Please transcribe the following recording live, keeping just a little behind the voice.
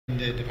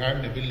the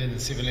Department of Building and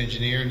Civil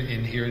Engineering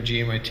here in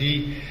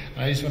GMIT.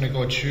 And I just want to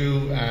go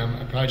through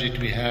a project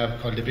we have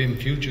called the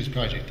BIM-Futures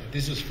project.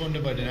 This was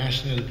funded by the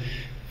National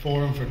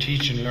Forum for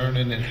Teaching and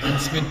Learning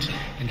Enhancement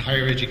in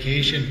Higher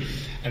Education,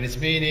 and its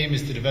main aim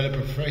is to develop a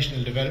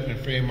professional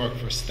development framework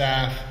for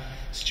staff,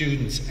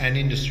 students and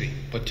industry.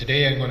 But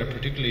today I'm going to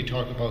particularly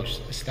talk about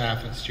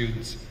staff and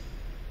students.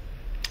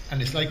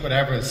 And it's like what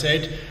Avril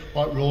said,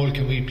 what role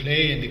can we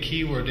play? And the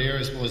key word there,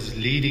 I suppose, is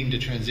leading the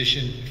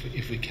transition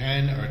if we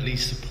can, or at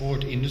least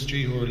support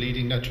industry who are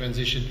leading that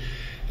transition.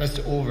 That's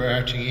the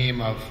overarching aim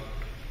of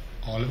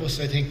all of us,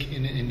 I think,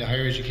 in the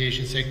higher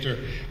education sector,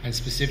 and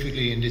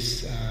specifically in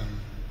this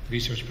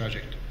research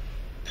project.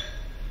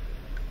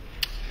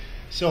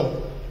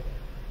 So,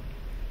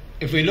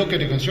 if we look at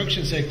the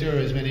construction sector,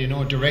 as many of you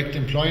know, direct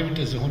employment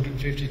is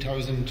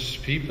 150,000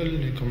 people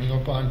coming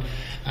up on.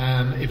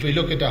 If we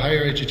look at the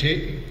higher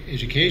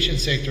education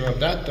sector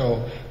of that,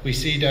 though, we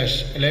see that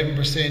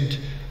 11%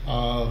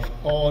 of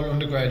all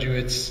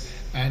undergraduates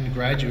and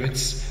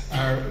graduates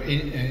are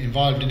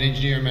involved in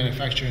engineering,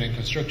 manufacturing and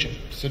construction.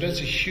 So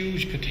that's a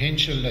huge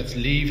potential that's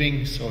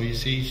leaving. So you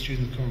see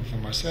students coming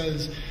from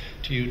ourselves,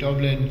 TU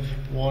Dublin,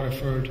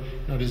 Waterford.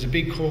 There's a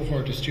big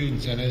cohort of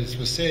students, and as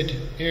was said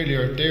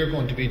earlier, they're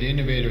going to be the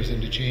innovators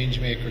and the change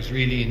makers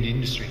really in the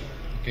industry.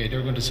 Okay,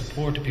 they're going to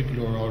support the people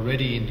who are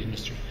already in the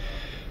industry.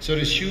 So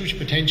there's huge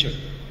potential.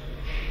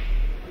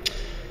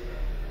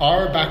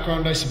 Our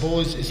background, I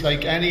suppose, is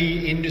like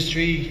any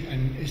industry,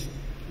 and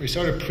we're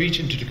sort of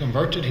preaching to the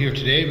converted here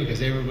today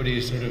because everybody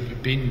is sort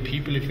of BIM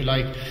people, if you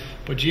like.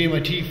 But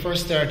GMIT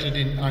first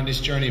started on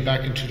this journey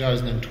back in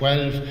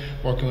 2012,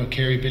 working with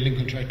Kerry Building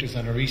Contractors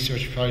on a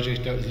research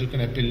project that was looking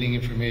at building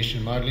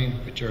information modelling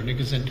with Jared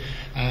Nicholson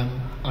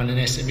on an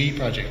SME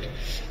project.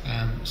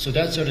 So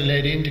that sort of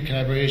led into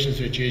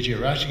collaborations with JJ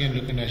Rattigan,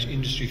 looking at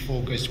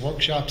industry-focused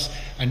workshops,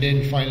 and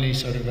then finally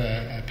sort of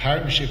a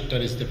partnership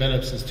that has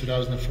developed since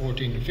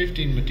 2014 and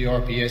 15 with the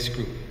RPS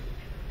group.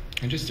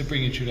 And just to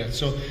bring you through that.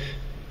 So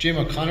Jim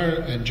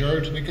O'Connor and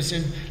Jared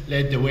Nicholson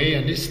led the way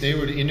on this. They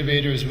were the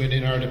innovators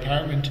within our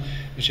department.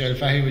 Michelle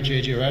Fahy with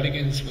JJ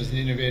Rattigans was an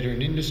innovator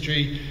in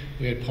industry.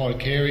 We had Paul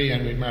Carey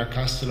and we had Mark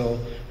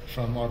Costello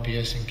from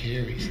RPS and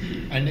Carey's.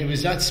 And it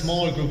was that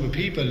small group of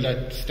people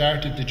that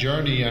started the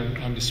journey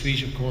on the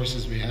suite of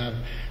courses we have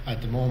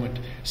at the moment.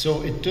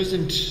 So it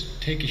doesn't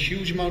take a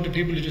huge amount of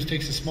people, it just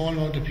takes a small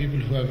amount of people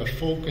who have a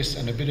focus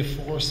and a bit of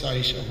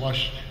foresight of what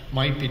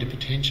might be the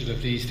potential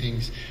of these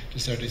things to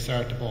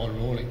start the ball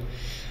rolling.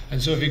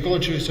 And so if you go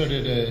through sort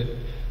of the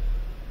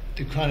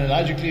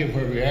chronologically of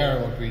where we are,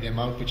 I won't read them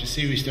out, but you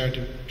see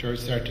George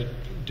started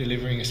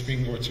delivering a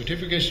Springboard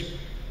certificate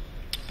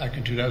back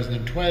in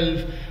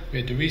 2012. We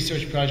had the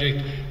research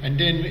project, and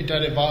then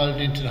that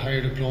evolved into the higher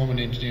diploma in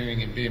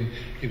engineering and BIM.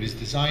 It was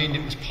designed,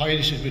 it was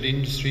piloted with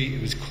industry,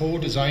 it was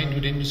co-designed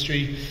with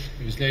industry,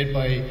 it was led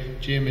by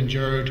Jim and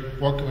Jared,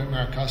 working with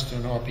Mark Costa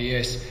and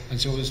RPS, and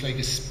so it was like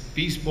a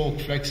bespoke,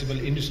 flexible,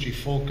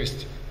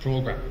 industry-focused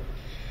program.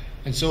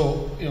 And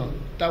so,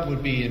 that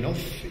would be enough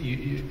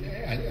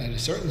at a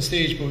certain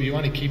stage, but we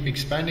want to keep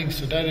expanding.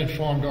 So that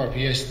informed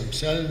RPS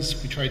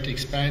themselves. We tried to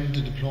expand the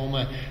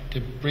diploma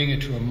to bring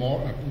it to a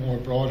more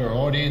broader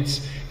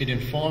audience. It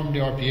informed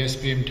the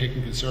RPS BIM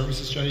Technical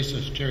Services Strategy.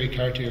 So Jerry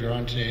Cartier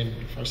on today, and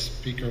the first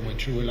speaker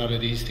went through a lot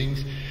of these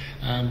things.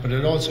 But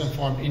it also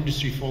informed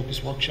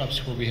industry-focused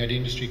workshops where we had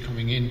industry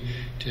coming in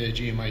to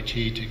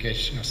GMIT to get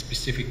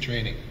specific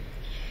training.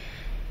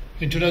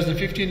 In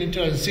 2015 and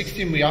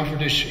 2016, we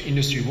offered it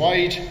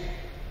industry-wide.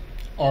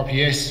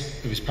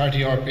 RPS, it was part of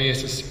the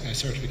RPS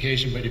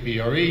certification by the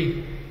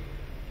BRE.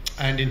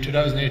 And in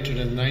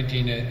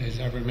 2008-2019, as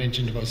Avril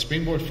mentioned about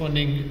Springboard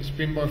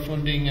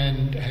funding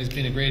and has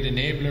been a great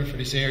enabler for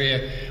this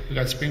area. We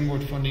got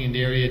Springboard funding in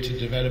the area to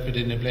develop it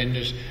in a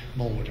blended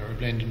mode or a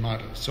blended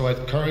model. So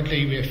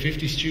currently we have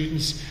 50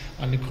 students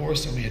on the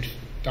course, and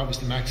that was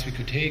the max we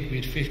could take. We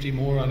had 50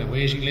 more on a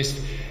waiting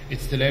list.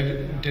 It's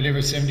delivered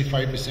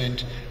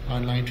 75%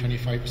 online,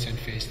 25%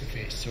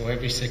 face-to-face. So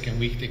every second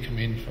week they come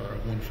in for a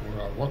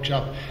 1-4-hour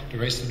workshop. The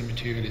rest of the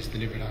material is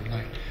delivered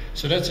online.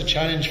 So that's a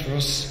challenge for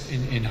us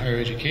in higher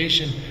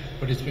education,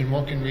 but it's been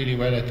working really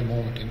well at the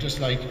moment. And just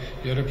like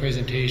the other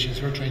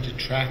presentations, we're trying to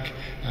track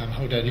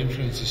how that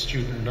influences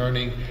student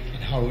learning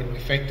and how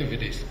effective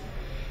it is.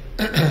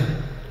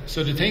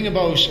 So the thing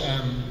about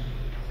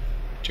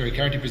Jerry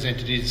Carty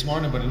presented this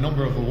morning about a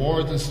number of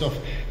awards and stuff.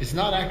 It's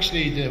not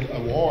actually the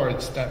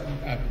awards that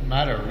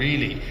matter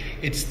really.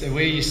 It's the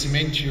way you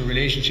cement your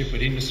relationship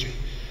with industry.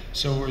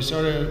 So we're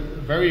sort of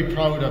very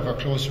proud of our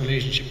close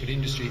relationship with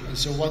industry. And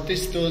so what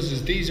this does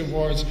is these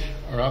awards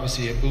are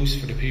obviously a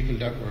boost for the people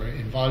that were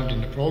involved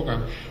in the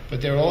program,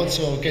 but they're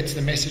also gets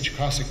the message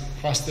across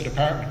the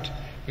department,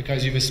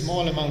 because you have a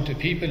small amount of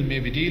people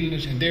maybe dealing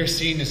it, and they're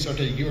seen as sort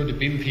of you're the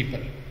BIM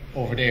people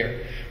over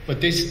there.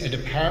 But a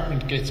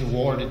department gets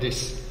awarded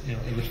this. It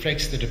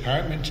reflects the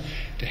department.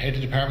 The head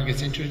of the department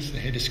gets interested. The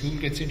head of school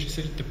gets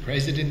interested. The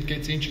president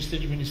gets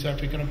interested when you start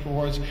picking up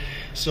awards.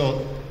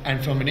 So,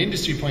 and from an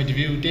industry point of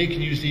view, they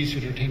can use these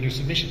for their tender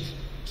submissions.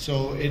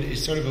 So it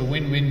is sort of a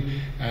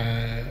win-win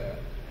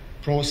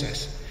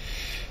process.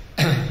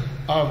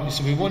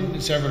 So we won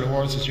several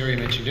awards, as Jerry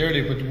mentioned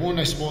earlier, but one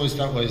I suppose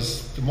that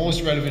was the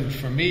most relevant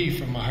for me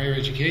from a higher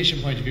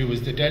education point of view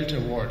was the Delta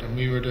Award, and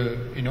we were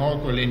the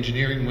inaugural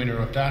engineering winner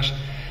of that,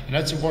 and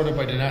that's awarded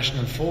by the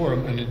National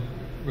Forum, and it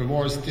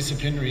rewards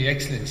disciplinary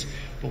excellence.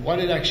 But what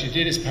it actually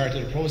did as part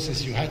of the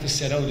process, you had to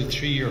set out a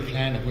 3-year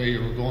plan of where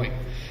you were going.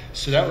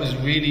 So that was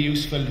really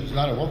useful. There was a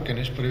lot of work in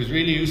it, but it was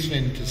really useful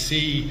to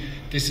see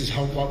this is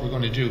what we're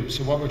going to do.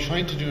 So what we're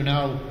trying to do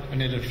now,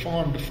 and it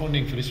informed the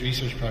funding for this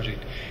research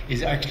project,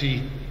 is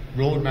actually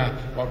roadmap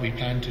what we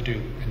plan to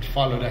do and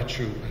follow that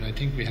through. And I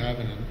think we have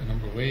in a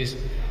number of ways.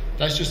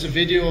 That's just a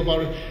video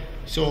about it.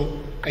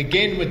 So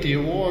again, with the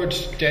award,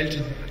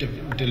 Delta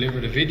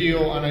delivered a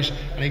video on it.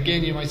 And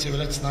again, you might say, well,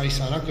 that's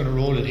nice. I'm not going to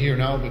roll it here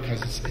now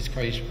because it's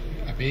quite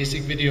a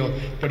basic video,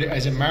 but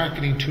as a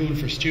marketing tool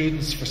for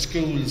students, for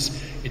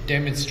schools, it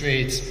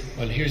demonstrates,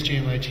 well, here's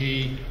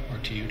GMIT or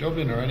TU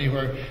Dublin or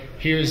anywhere,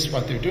 here's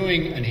what they're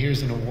doing, and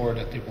here's an award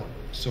that they won.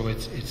 So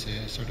it's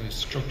a sort of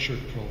structured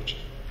approach.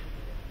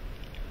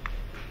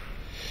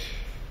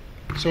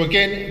 So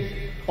again,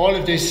 all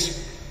of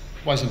this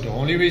wasn't the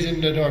only reason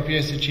that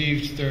RPS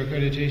achieved their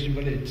accreditation,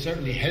 but it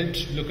certainly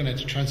helped looking at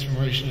the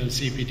transformational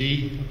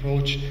CPD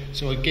approach.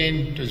 So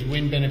again, there's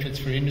win benefits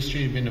for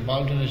industry who've been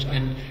involved in it,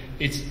 and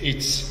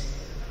it's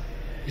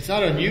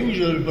not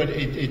unusual, but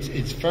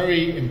it's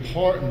very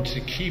important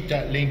to keep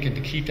that link and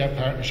to keep that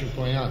partnership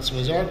going on. So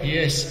as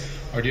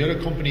RPS or the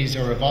other companies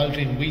are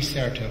evolving, we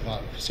start to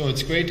evolve. So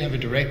it's great to have a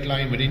direct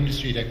line with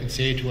industry that can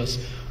say to us,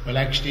 well,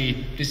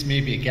 actually, this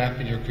may be a gap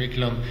in your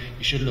curriculum,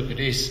 you should look at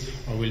this,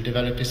 or we'll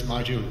develop this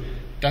module.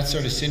 That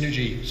sort of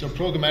synergy. So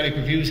programmatic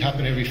reviews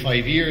happen every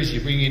 5 years,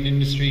 you bring in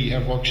industry, you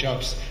have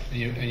workshops,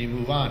 and you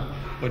move on.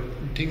 But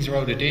things are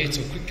out of date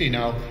so quickly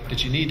now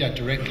that you need that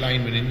direct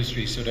line with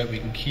industry so that we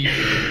can keep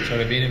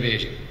sort of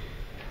innovating.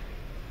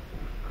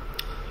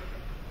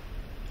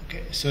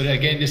 Okay, so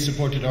again, this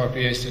supported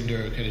RPS in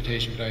their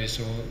accreditation for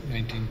ISO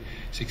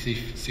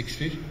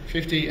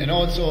 19650, and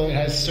also it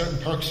has certain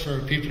perks for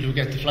people who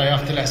get to fly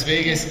off to Las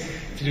Vegas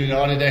to do the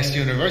Autodesk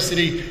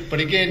University. But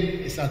again,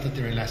 it's not that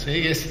they're in Las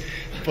Vegas,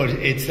 but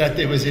it's that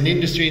there was an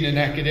industry and an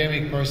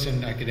academic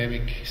person,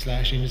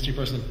 academic/industry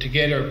person,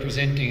 together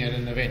presenting at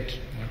an event.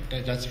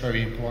 That's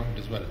very important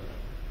as well.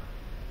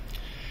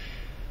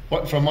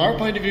 But from our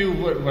point of view,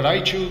 what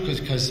I choose,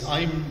 because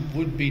I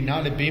would be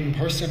not a BIM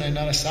person, I'm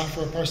not a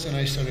software person,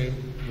 I sort of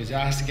was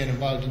asked to get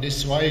involved in this,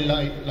 so I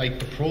like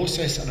the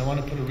process and I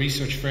want to put a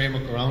research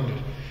framework around it.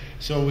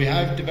 So we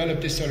have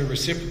developed this sort of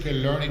reciprocal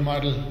learning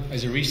model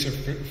as a research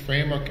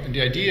framework, and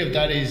the idea of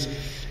that is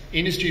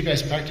industry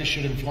best practice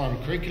should inform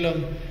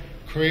curriculum,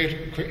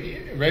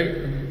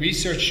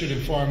 research should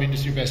inform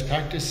industry best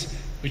practice,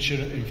 which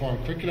should inform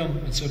curriculum,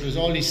 and so there's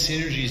all these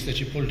synergies that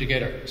you pull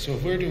together. So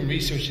if we're doing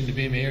research in the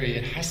BIM area,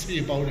 it has to be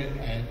about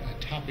a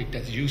topic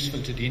that's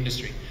useful to the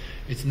industry.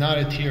 It's not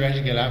a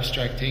theoretical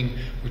abstract thing,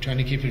 we're trying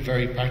to keep it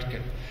very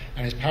practical.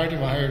 And as part of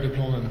a higher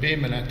diploma in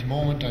BIM, and at the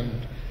moment I'm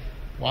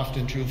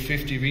wafting through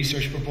 50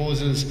 research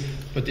proposals,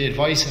 but the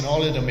advice in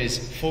all of them is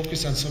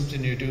focus on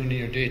something you're doing in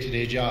your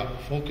day-to-day job,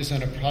 focus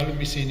on a problem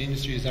you see in the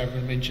industry, as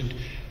Avril mentioned,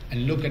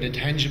 and look at a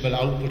tangible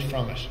output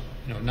from it.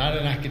 You know, not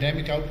an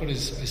academic output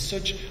as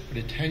such, but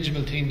a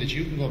tangible thing that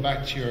you can go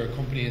back to your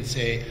company and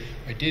say,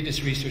 I did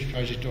this research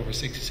project over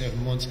 6 or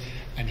 7 months,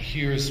 and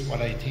here's what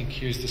I think,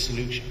 here's the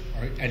solution,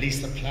 or at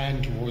least a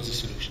plan towards the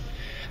solution.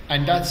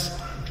 And that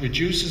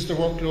reduces the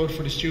workload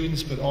for the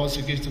students, but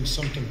also gives them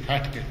something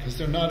practical, because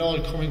they're not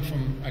all coming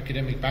from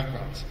academic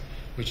backgrounds,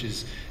 which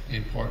is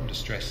important to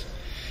stress.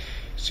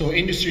 So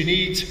industry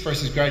needs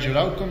versus graduate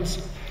outcomes.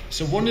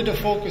 So one of the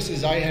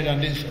focuses I had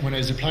on this when I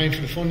was applying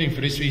for the funding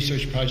for this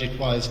research project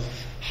was,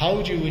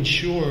 how do you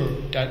ensure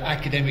that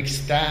academic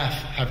staff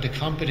have the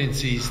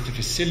competencies to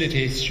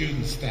facilitate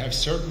students to have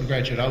certain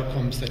graduate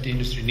outcomes that the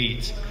industry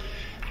needs?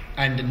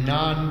 And the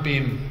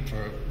non-BIM,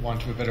 for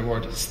want of a better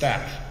word,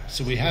 staff.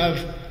 So we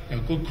have a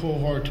good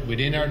cohort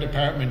within our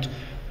department,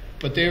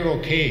 but they're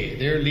okay,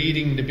 they're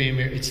leading the BIM.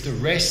 It's the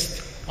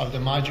rest of the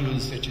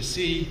modules that you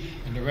see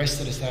and the rest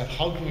of the staff,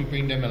 how can we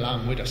bring them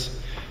along with us?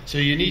 So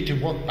you need to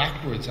work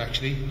backwards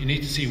actually. You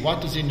need to see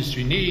what does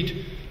industry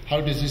need,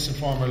 how does this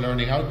inform our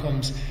learning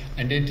outcomes,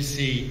 and then to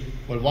see,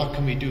 well, what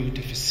can we do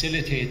to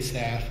facilitate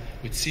staff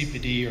with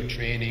CPD or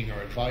training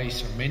or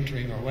advice or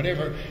mentoring or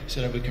whatever,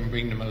 so that we can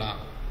bring them along.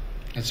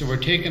 And so we're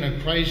taking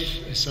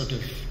a sort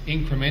of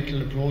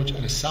incremental approach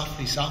and a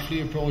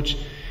softly approach.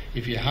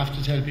 If you have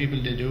to tell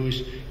people to do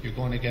it, you're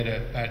going to get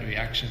a bad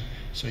reaction.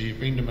 So you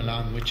bring them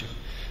along with you.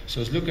 So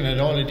it's looking at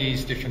all of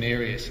these different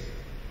areas.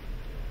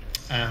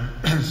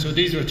 So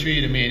these are 3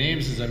 of the main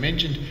aims, as I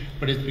mentioned,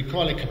 but we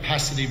call it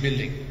capacity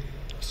building.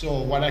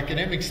 So what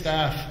academic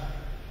staff,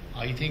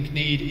 I think,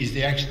 need is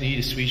they actually need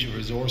a suite of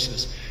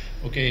resources.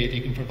 Okay, they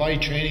can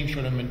provide training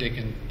for them and they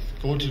can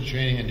go to the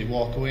training and they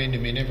walk away and they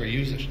may never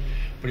use it.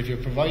 But if you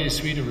provide a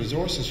suite of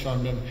resources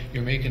from them,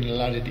 you're making it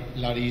a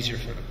lot easier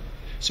for them.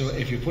 So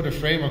if you put a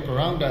framework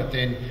around that,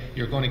 then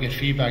you're going to get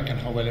feedback on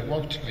how well it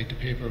worked, like the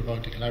paper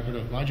about the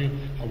collaborative module,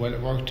 how well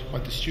it worked,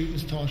 what the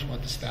students taught,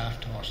 what the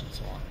staff taught, and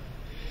so on.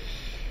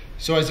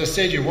 So as I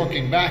said, you're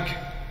working back,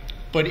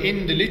 but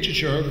in the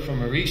literature,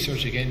 from a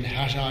research again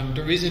hat on,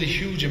 there isn't a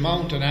huge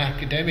amount on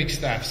academic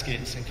staff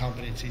skills and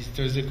competencies.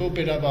 There's a good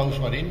bit about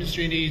what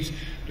industry needs,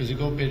 there's a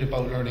good bit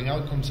about learning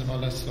outcomes and all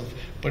that stuff,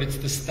 but it's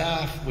the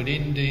staff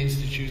within the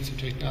institutes of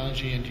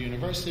technology and the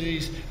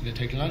universities, the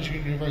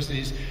technological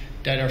universities,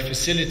 that are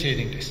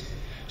facilitating this.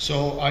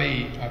 So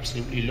I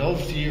absolutely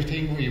loved your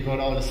thing where you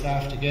brought all the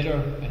staff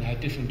together and had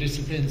different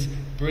disciplines.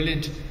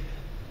 Brilliant.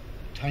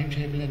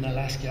 Timetable, and I'll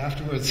ask you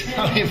afterwards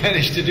how you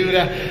managed to do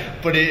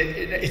that. But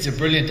it's a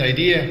brilliant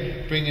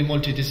idea, bringing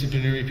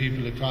multidisciplinary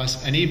people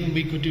across. And even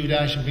we could do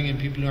that and bring in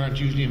people who aren't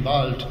usually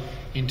involved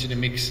into the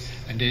mix,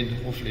 and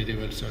then hopefully they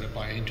will sort of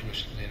buy into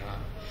it later on.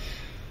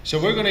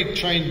 So we're going to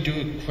try and do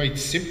it quite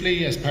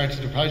simply as part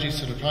of the project.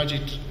 So the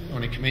project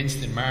only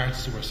commenced in March,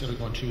 so we're sort of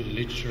going through the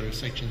literature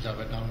sections of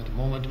it now at the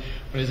moment.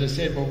 But as I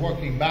said, we're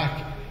working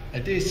back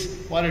at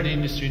this. What are the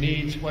industry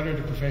needs? What are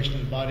the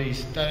professional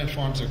bodies? That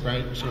informs our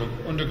graduate. So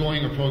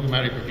undergoing a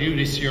programmatic review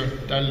this year,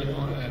 that'll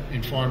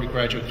inform the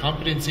graduate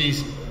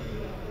competencies,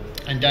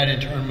 and that in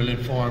turn will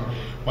inform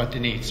what they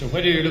need. So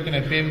whether you're looking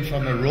at BIM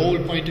from a role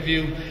point of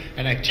view,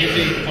 an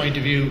activity point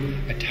of view,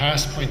 a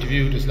task point of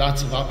view, there's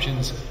lots of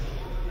options.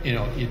 You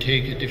know, you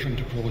take a different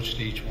approach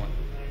to each one.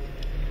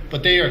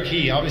 But they are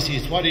key. Obviously,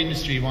 it's what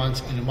industry wants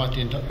and what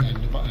the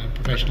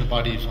professional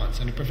bodies wants.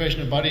 And the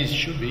professional bodies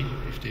should be,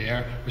 if they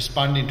are,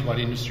 responding to what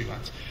industry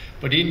wants.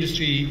 But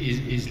industry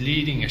is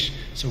leading it,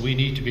 so we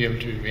need to be able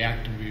to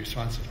react and be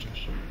responsive to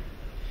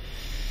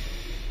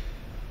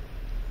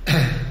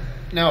it.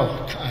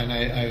 Now, and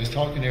I was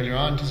talking earlier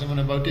on to someone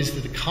about this,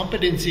 that the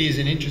competency is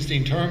an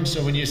interesting term.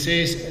 So when you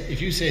say, if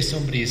you say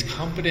somebody is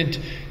competent,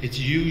 it's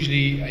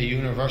usually a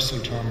universal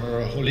term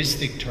or a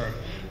holistic term.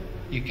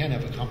 You can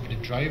have a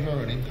competent driver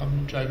or an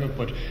incompetent driver,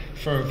 but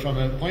from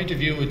a point of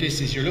view of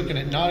this is you're looking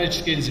at knowledge,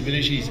 skills,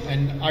 abilities,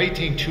 and I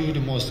think two of the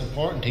most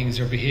important things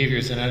are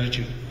behaviours and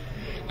attitude.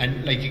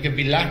 And like you can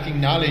be lacking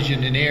knowledge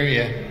in an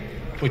area,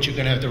 but you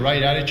can have the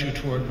right attitude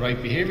toward,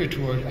 right behaviour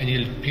toward, and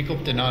you'll pick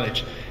up the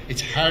knowledge.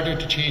 It's harder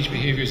to change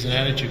behaviours and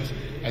attitudes,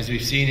 as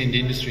we've seen in the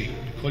industry.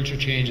 The culture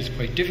change is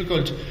quite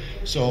difficult,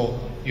 so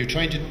you're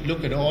trying to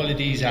look at all of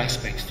these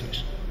aspects to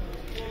it.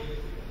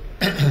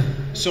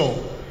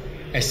 So,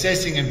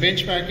 assessing and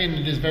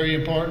benchmarking is very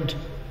important.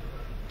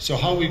 So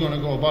how are we going to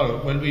go about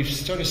it? Well, we've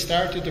sort of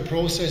started the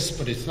process,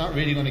 but it's not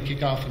really going to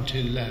kick off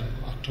until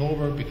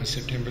October, because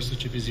September is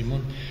such a busy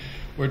month.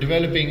 We're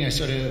developing a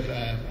sort of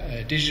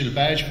a digital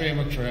badge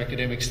framework for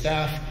academic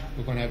staff.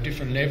 We're going to have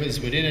different levels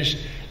within it,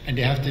 and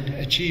they have to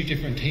achieve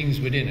different things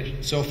within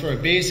it. So for a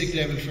basic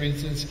level, for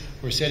instance,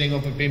 we're setting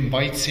up a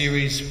BIM-Byte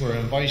series. We're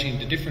inviting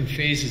the different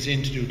phases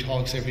in to do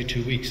talks every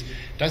 2 weeks.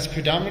 That's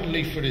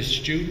predominantly for the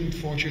student,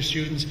 fourth-year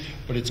students,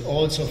 but it's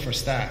also for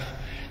staff.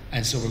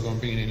 And so we're going to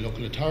bring in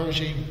local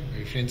authority.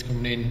 Mary Flynn's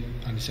coming in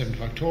on the 7th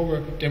of October.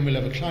 Then we'll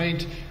have a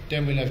client.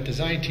 Then we'll have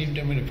design team.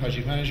 Then we'll have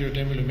project manager.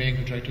 Then we'll have main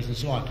contractors and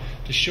so on,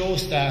 to show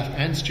staff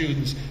and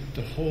students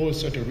the whole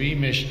sort of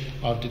remit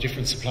of the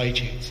different supply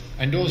chains.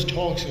 And those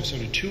talks have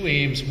sort of two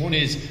aims. One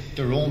is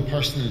their own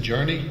personal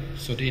journey.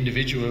 So the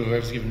individual,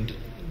 whoever's given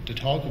to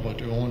talk about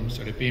their own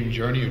sort of BIM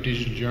journey or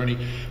digital journey,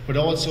 but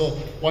also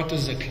what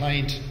does a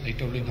client like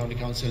Dublin County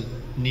Council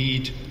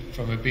need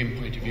from a BIM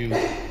point of view,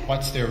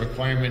 what's their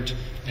requirement,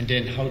 and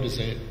then how does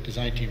a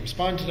design team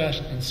respond to that,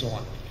 and so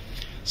on.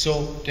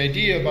 So the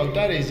idea about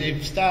that is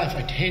if staff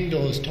attend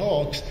those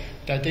talks,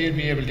 that they'll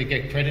be able to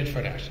get credit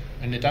for that,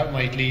 and that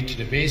might lead to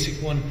the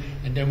basic one,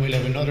 and then we'll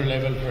have another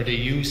level where they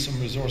use some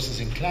resources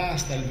in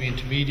class, that'll be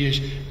intermediate,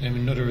 and then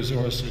another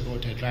resource will go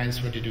to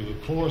advanced where they do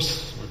a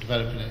course. We're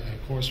developing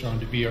a course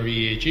around the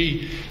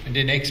BREAG, and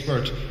then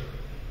expert.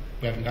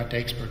 We haven't got to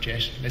expert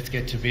yet. Let's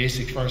get to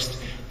basic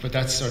first, but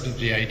that's sort of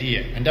the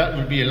idea. And that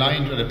will be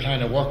aligned with a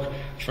plan of work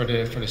for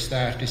the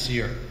staff this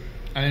year.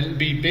 And it'll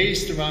be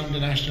based around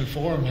the National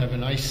Forum, have a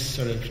nice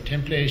sort of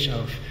template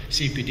of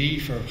CPD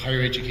for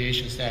higher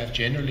education staff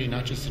generally,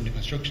 not just in the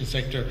construction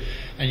sector.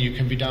 And you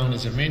can be down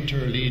as a mentor,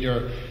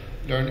 leader,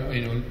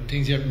 learn,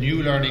 things you have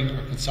new learning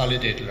or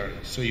consolidated learning.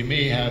 So you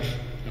may have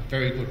a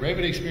very good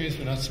Revit experience,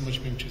 but not so much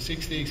BIM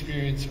 260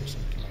 experience or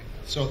something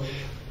like that. So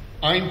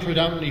I'm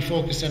predominantly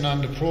focusing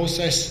on the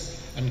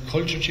process and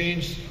culture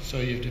change. So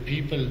you have the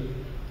people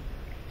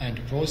and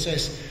the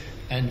process,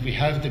 and we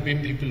have the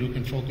BIM people who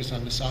can focus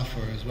on the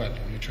software as well,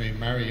 and we try and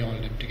marry all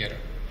of them together.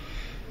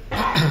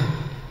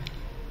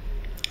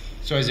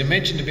 So as I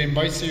mentioned, the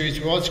BIM-Byte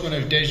series, we're also going to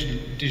have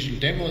digital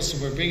demos,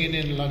 so we're bringing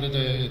in a lot of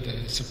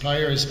the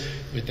suppliers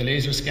with the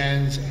laser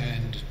scans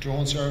and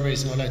drone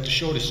surveys and all that to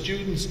show the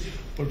students,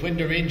 but when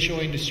they're in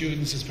showing the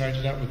students as part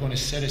of that, we're going to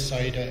set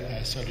aside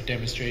a sort of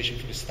demonstration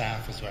for the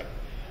staff as well.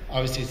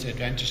 Obviously it's an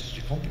advantage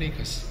to the company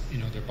because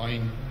they're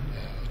buying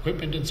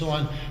equipment and so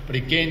on, but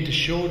again to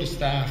show the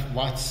staff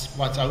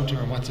what's out there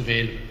and what's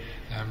available,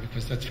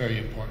 because that's very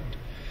important.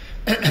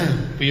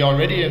 We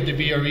already have the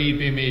BRE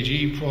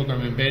BIM-AG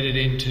program embedded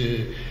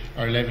into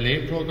our level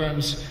 8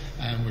 programs,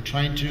 and we're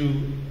trying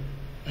to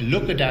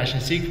look at that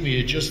and see can we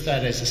adjust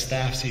that as a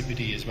staff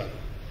CPD as well.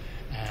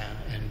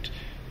 And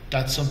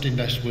That's something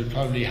that will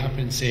probably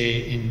happen,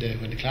 say,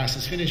 when the class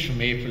is finished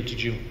from April to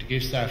June, to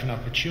give staff an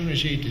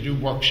opportunity to do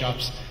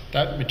workshops.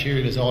 That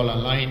material is all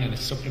online and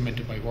it's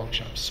supplemented by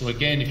workshops. So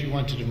again, if you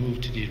wanted to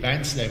move to the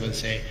advanced level,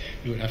 say,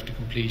 you would have to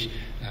complete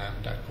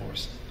that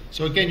course.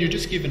 So again, you're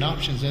just given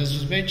options. As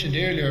was mentioned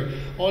earlier,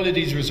 all of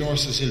these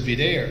resources will be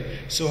there.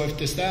 So if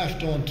the staff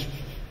don't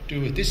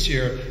do it this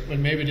year, well,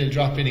 maybe they'll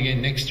drop in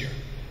again next year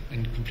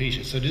and complete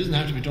it. So it doesn't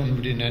have to be done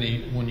within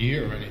any 1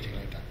 year or anything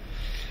like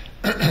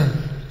that.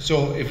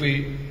 So if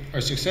we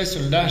are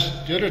successful in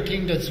that, the other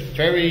thing that's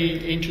very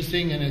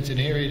interesting, and it's an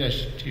area that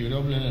TU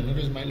Dublin and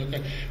others might look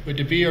at, with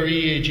the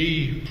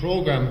BREAG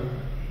program,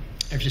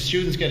 if the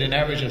students get an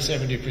average of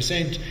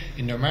 70%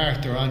 in their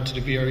mark, they're on to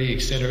the BRE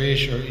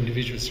Accelerator or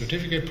Individual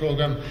Certificate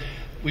program.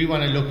 We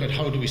want to look at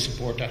how do we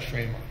support that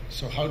framework.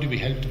 So how do we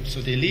help them?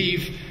 So they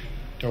leave,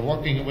 they're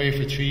working away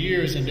for 3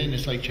 years, and then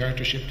it's like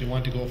chartership, they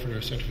want to go for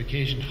their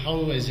certification.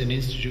 How, as an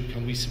institute,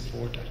 can we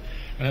support that?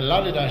 And a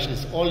lot of that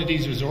is, all of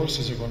these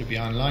resources are going to be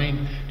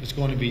online, there's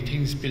going to be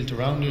things built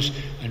around it,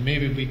 and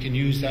maybe we can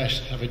use that,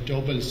 have a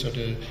double sort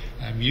of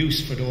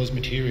use for those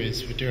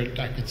materials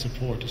that can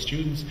support the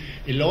students.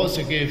 It'll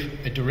also give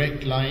a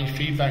direct line,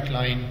 feedback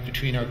line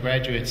between our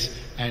graduates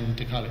and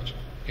the college.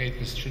 Okay,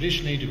 because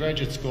traditionally the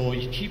graduates go,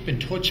 you keep in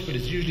touch, but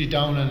it's usually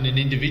down on an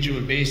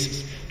individual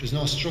basis. There's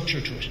no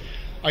structure to it.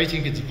 I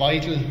think it's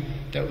vital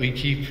that we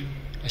keep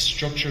a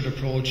structured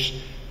approach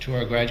to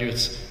our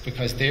graduates,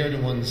 because they're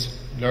the ones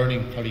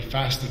learning probably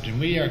faster than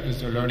we are, because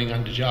they're learning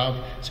on the job,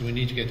 so we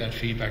need to get that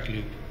feedback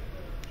loop.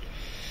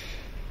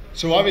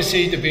 So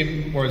obviously the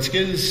BIM World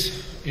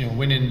Skills,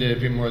 winning the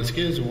BIM World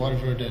Skills with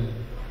Waterford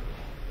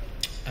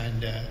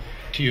and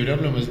TU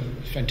Dublin was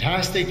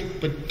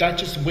fantastic, but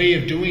that's just a way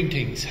of doing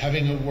things.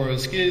 Having a World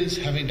Skills,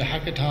 having the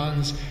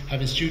hackathons,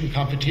 having student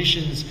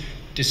competitions,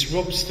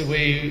 disrupts the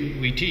way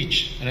we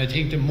teach. And I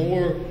think the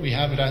more we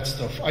have of that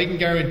stuff, I can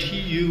guarantee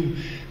you,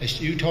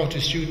 as you talk to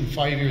a student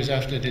 5 years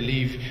after they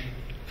leave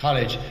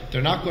college,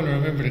 they're not going to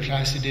remember the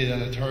class they did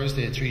on a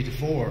Thursday at 3 to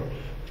 4,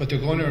 but they're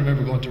going to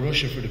remember going to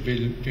Russia for the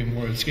BIM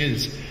World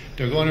Skills.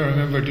 They're going to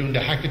remember doing the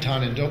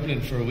hackathon in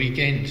Dublin for a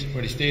weekend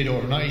where they stayed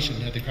overnight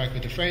and had the crack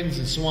with their friends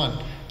and so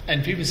on.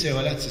 And people say,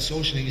 well, that's a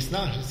social thing. It's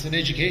not. It's an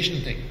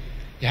educational thing.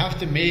 You have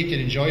to make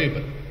it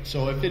enjoyable.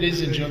 So if it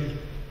is enjoyable,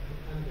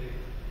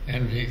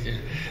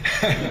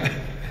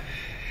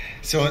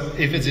 so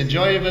if it's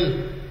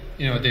enjoyable,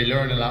 they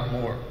learn a lot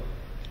more.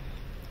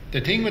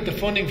 The thing with the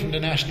funding from the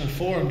National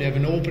Forum, they have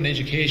an open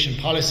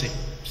education policy.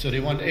 So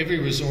they want every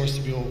resource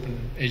to be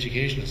open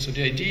educational. So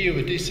the idea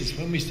with this is,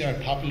 when we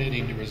start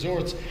populating the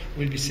resource,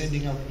 we'll be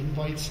sending out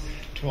invites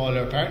to all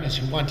our partners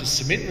who want to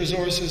submit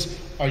resources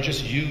or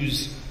just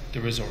use the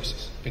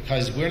resources,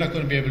 because we're not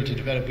going to be able to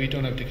develop, we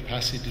don't have the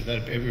capacity to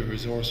develop every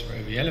resource for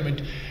every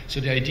element. So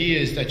the idea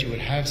is that you would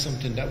have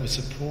something that would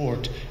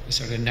support a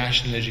sort of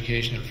national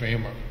educational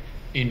framework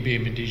in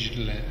BIM and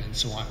digital and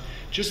so on.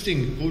 Just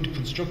in good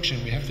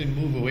construction, we have to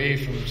move away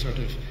from sort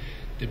of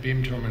the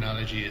BIM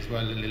terminology as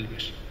well a little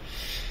bit.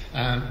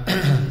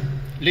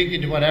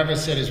 Linking to what Ava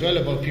said as well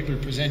about people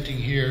presenting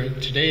here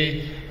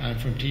today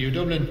from TU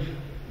Dublin,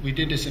 we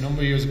did this a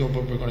number of years ago,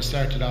 but we're going to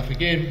start it off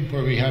again,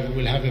 where we'll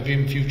have a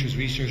BIM-Futures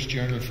research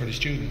journal for the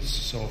students.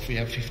 So if we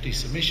have 50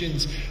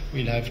 submissions,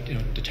 we'll have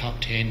the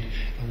top 10,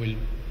 and we'll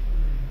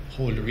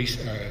hold a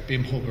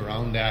BIM hub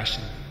around that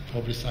and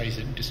publicise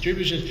it and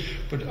distribute it.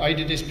 But I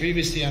did this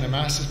previously on a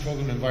master's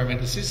program in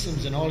environmental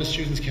systems, and all the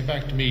students came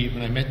back to me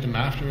when I met them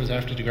afterwards,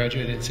 after they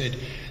graduated, and said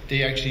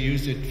they actually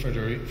used it for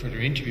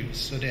their interviews.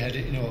 So they had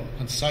a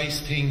concise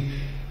thing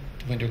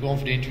when they're going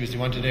for the interviews. They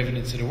wanted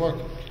evidence of their work.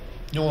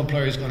 No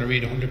employer is going to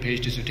read a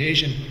 100-page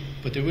dissertation,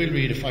 but they will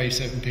read a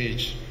 5-7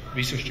 page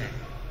research journal,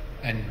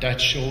 and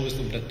that shows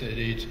them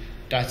that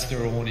that's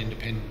their own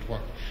independent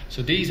work.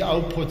 So these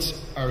outputs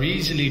are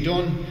easily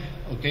done,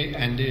 okay,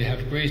 and they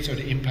have great sort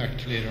of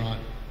impact later on.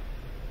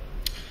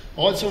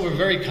 Also, we're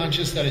very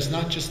conscious that it's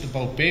not just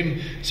about BIM,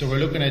 so we're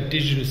looking at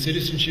digital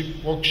citizenship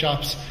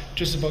workshops,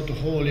 just about the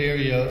whole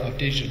area of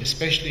digital,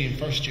 especially in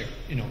first year.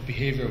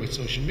 Behaviour with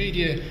social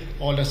media,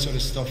 all that sort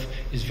of stuff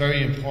is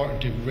very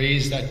important to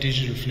raise that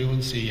digital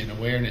fluency and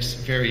awareness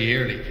very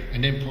early,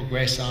 and then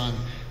progress on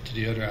to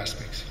the other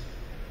aspects.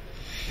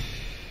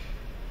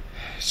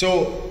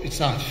 So it's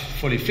not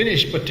fully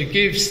finished, but to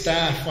give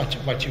staff what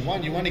you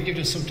want to give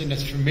them something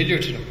that's familiar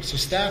to them. So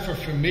staff are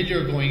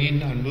familiar going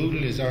in on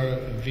Moodle,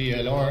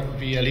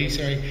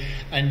 VLE,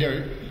 and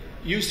they're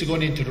used to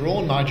going into their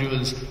own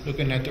modules,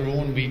 looking at their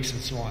own weeks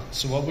and so on.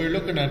 So what we're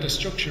looking at, the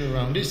structure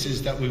around this,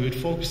 is that we would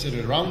focus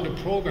it around the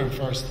program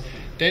first,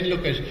 then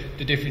look at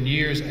the different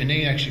years, and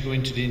then actually go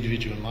into the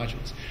individual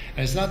modules.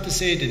 And it's not to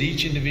say that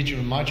each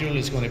individual module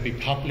is going to be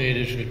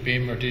populated with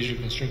BIM or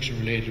digital construction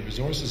related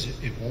resources.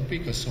 It won't be,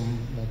 because some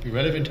won't be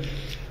relevant.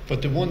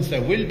 But the ones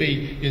that will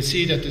be, you'll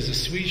see that there's a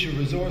suite of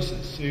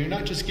resources. So you're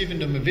not just giving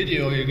them a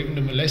video, you're giving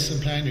them a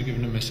lesson plan, you're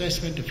giving them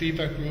assessment, a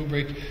feedback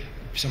rubric,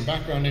 some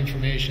background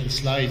information,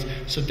 slides.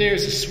 So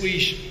there's a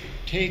suite.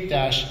 Take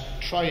that,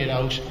 try it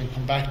out, and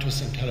come back to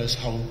us and tell us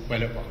how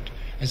well it worked.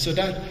 And so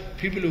that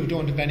people who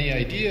don't have any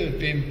idea of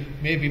BIM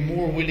may be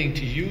more willing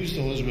to use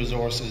those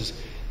resources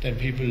than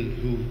people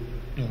who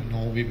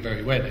know BIM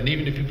very well. And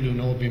even the people who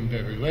know BIM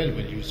very well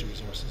will use the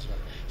resources as well.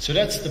 So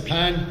that's the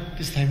plan.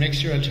 This time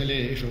next year I'll tell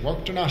you if it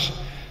worked or not.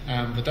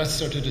 But that's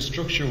sort of the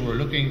structure we're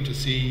looking to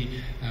see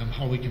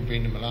how we can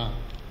bring them along.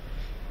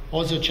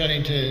 Also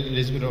chatting to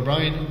Elizabeth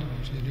O'Brien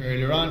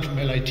earlier on from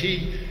LIT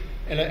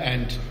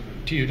and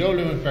TU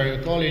Dublin with Barry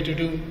O'Cawley. They're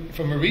doing,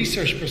 from a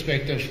research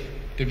perspective,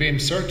 the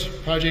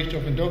BIM-CERT project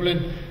up in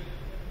Dublin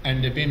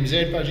and the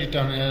BIM-Z project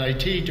down in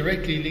LIT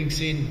directly links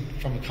in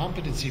from a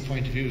competency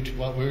point of view to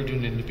what we're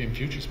doing in the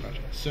BIM-Futures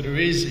project. So there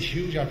is a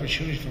huge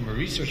opportunity from a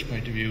research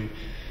point of view,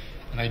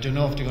 and I don't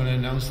know if they're going to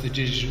announce the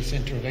Digital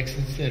Centre of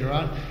Excellence later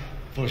on,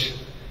 but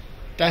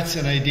that's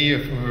an idea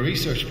from a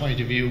research point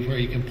of view where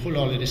you can pull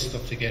all of this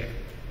stuff together,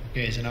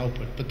 okay, as an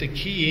output. But the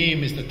key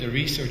aim is that the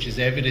research is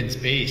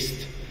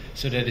evidence-based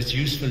so that it's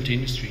useful to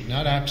industry,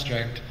 not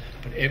abstract,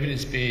 but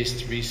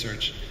evidence-based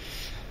research.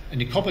 And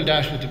you couple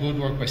that with the good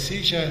work by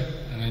CitA,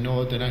 and I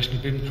know the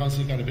National BIM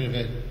Council got a bit of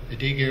a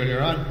dig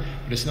earlier on,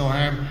 but it's no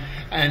harm,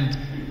 and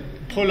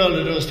pull all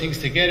of those things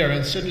together,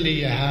 and suddenly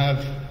you have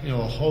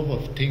a hub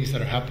of things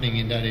that are happening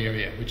in that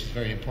area, which is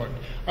very important.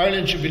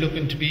 Ireland should be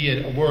looking to be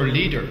a world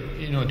leader,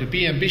 to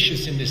be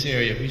ambitious in this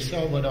area. We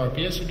saw what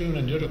RPS are doing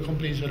and the other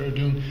companies that are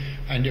doing,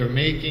 and they're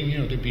making,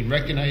 they've been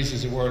recognised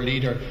as a world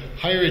leader.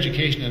 Higher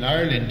education in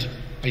Ireland,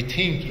 I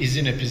think, is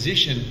in a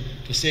position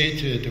to say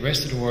to the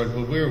rest of the world,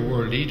 well, we're a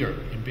world leader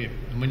in BIM.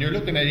 And when you're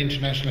looking at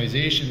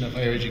internationalisation of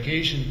higher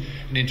education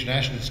and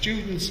international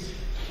students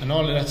and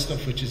all of that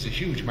stuff, which is a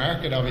huge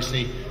market,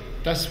 obviously,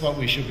 that's what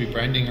we should be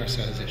branding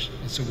ourselves as.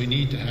 And so we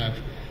need to have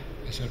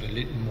a sort of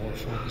little more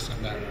focus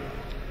on that.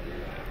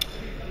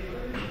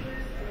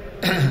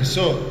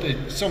 So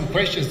some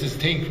questions to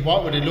think,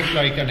 what would it look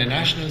like on a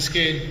national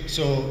scale?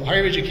 So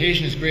higher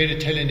education is great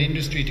at telling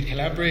industry to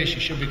collaborate.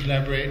 You should be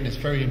collaborating, it's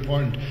very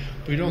important.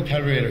 But we don't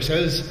collaborate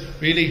ourselves,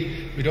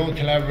 really. We don't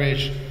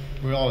collaborate,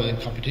 we're all in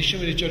competition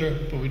with each other,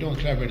 but we don't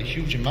collaborate a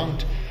huge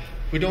amount.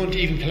 We don't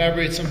even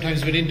collaborate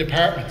sometimes within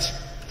departments.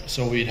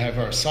 So we'd have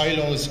our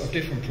silos of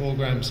different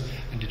programs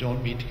and they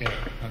don't meet together.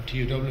 And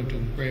TU Dublin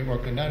doing great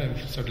work on that and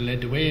sort of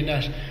led the way in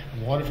that,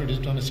 and Waterford has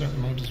done a certain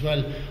amount as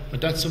well.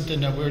 But that's something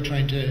that we're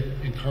trying to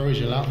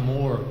encourage a lot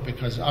more,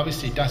 because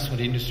obviously that's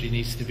what industry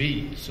needs to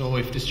be. So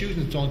if the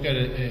students don't get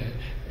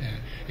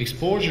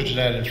exposure to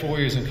that in 4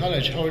 years in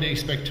college, how do they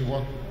expect to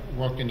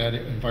work in that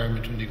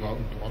environment when they go out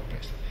in the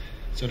workplace?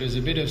 So there's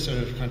a bit of sort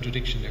of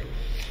contradiction there.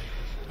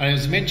 And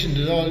as mentioned,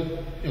 it all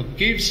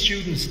give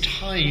students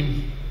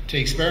time to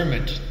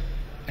experiment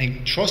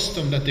and trust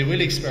them that they will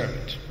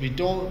experiment. We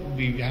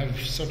have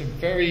sort of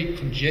very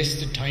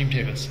congested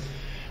timetables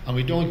and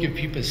we don't give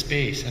people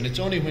space, and it's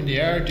only when they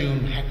are doing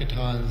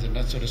hackathons and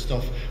that sort of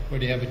stuff where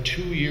they have a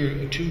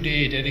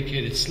 2-day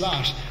dedicated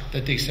slot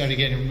that they start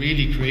getting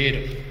really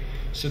creative.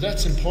 So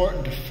that's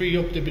important, to free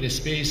up the bit of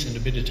space and a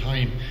bit of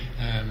time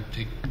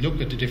to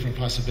look at the different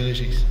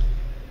possibilities.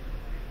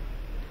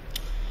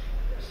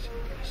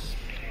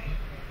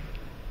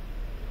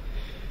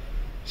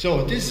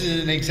 So this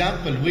is an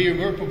example.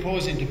 We're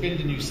proposing to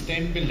build a new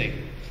STEM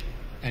building,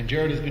 and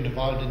Gerald has been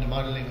involved in the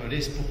modelling of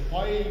this, but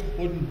why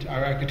wouldn't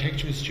our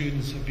architectural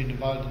students have been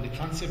involved in the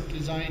concept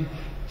design,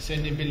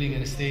 sending building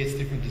and estates,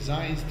 different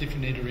designs,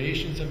 different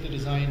iterations of the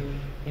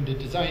design? When the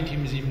design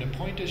team is even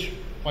appointed,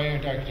 why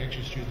aren't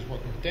architectural students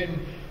working with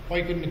them?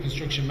 Why couldn't the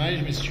construction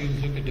management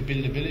students look at the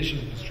buildability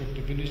and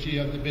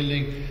constructability of the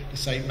building, the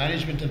site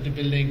management of the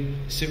building?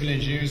 Civil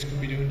engineers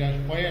could be doing that.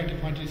 Why aren't the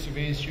quantity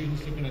surveying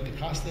students looking at the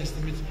cost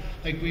estimates?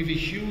 Like, we have a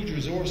huge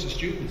resource of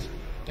students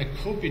that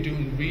could be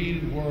doing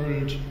real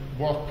world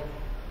work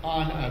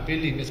on a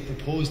building that's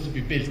proposed to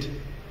be built.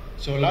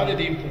 So a lot of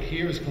the input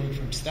here is coming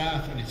from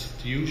staff, and it's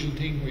the usual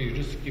thing where you're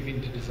just giving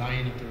the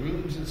design of the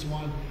rooms and so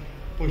on.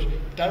 But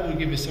that will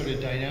give a sort of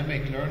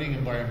dynamic learning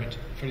environment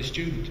for the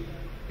student.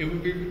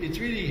 It's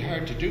really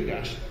hard to do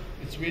that.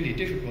 It's really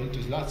difficult.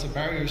 There's lots of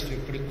barriers to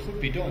it, but it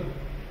could be done.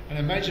 And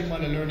imagine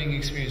what a learning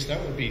experience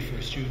that would be for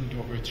a student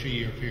over a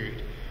 3-year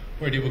period,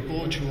 where they would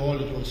go through all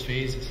of those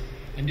phases.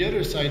 And the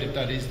other side of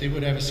that is they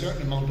would have a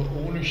certain amount of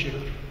ownership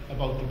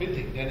about the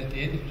building then at the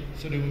end of it.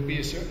 So there would be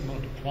a certain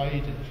amount of pride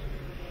in it.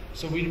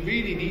 So we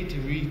really need to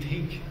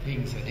rethink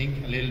things, I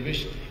think, a little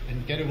bit,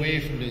 and get away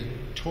from the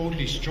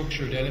totally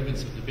structured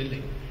elements of the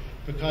building,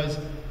 because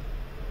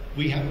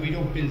we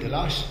don't build a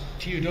lot.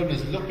 TU Dublin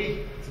is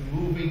lucky, it's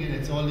moving and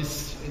it's all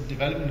this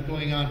development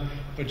going on,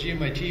 but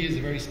GMIT is a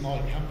very small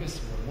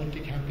campus, we're a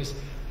multi-campus,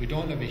 we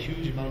don't have a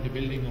huge amount of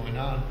building going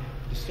on.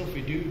 The stuff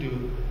we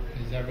do,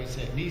 as Everett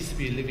said, needs to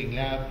be a living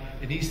lab.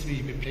 It needs to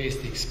be a place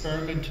to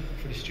experiment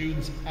for the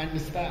students and the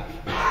staff.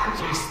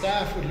 So the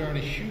staff would learn a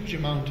huge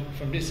amount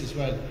from this as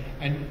well.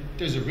 And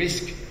there's a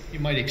risk you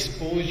might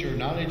expose your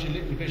knowledge a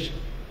little bit,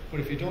 but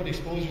if you don't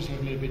expose yourself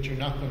a little bit, you're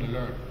not going to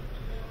learn.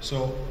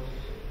 So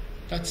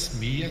that's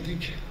me, I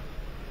think.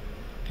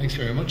 Thanks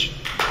very much.